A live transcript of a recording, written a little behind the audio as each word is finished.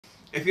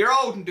If you're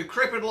old and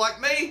decrepit like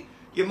me,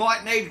 you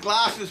might need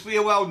glasses for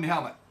your welding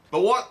helmet.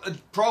 But what the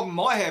problem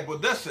I had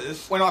with this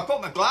is, when I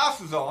put my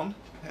glasses on,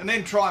 and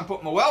then try and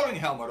put my welding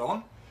helmet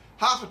on,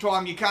 half the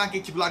time you can't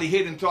get your bloody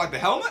head inside the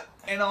helmet.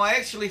 And I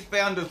actually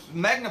found there's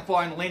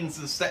magnifying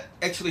lenses that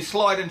actually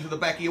slide into the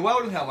back of your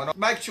welding helmet.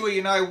 Make sure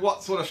you know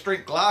what sort of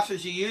strength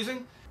glasses you're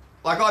using.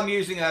 Like I'm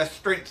using a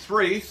strength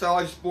 3, so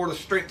I just bought a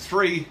strength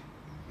 3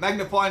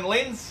 magnifying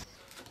lens,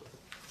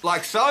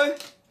 like so.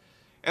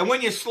 And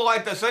when you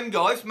slide this in,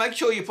 guys, make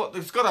sure you put,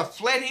 it's got a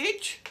flat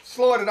edge,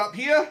 slide it up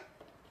here.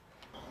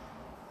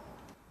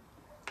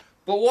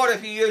 But what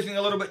if you're using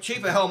a little bit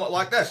cheaper helmet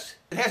like this?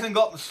 It hasn't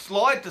got the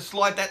slide to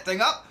slide that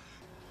thing up.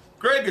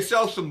 Grab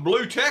yourself some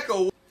blue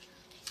tackle.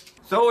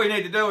 So all you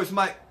need to do is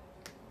make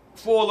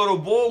 4 little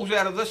balls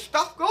out of this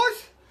stuff,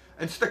 guys,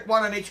 and stick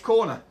one in each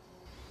corner.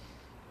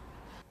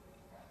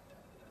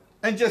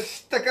 And just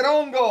stick it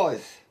on,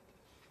 guys.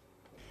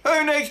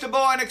 Who needs to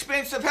buy an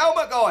expensive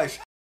helmet, guys?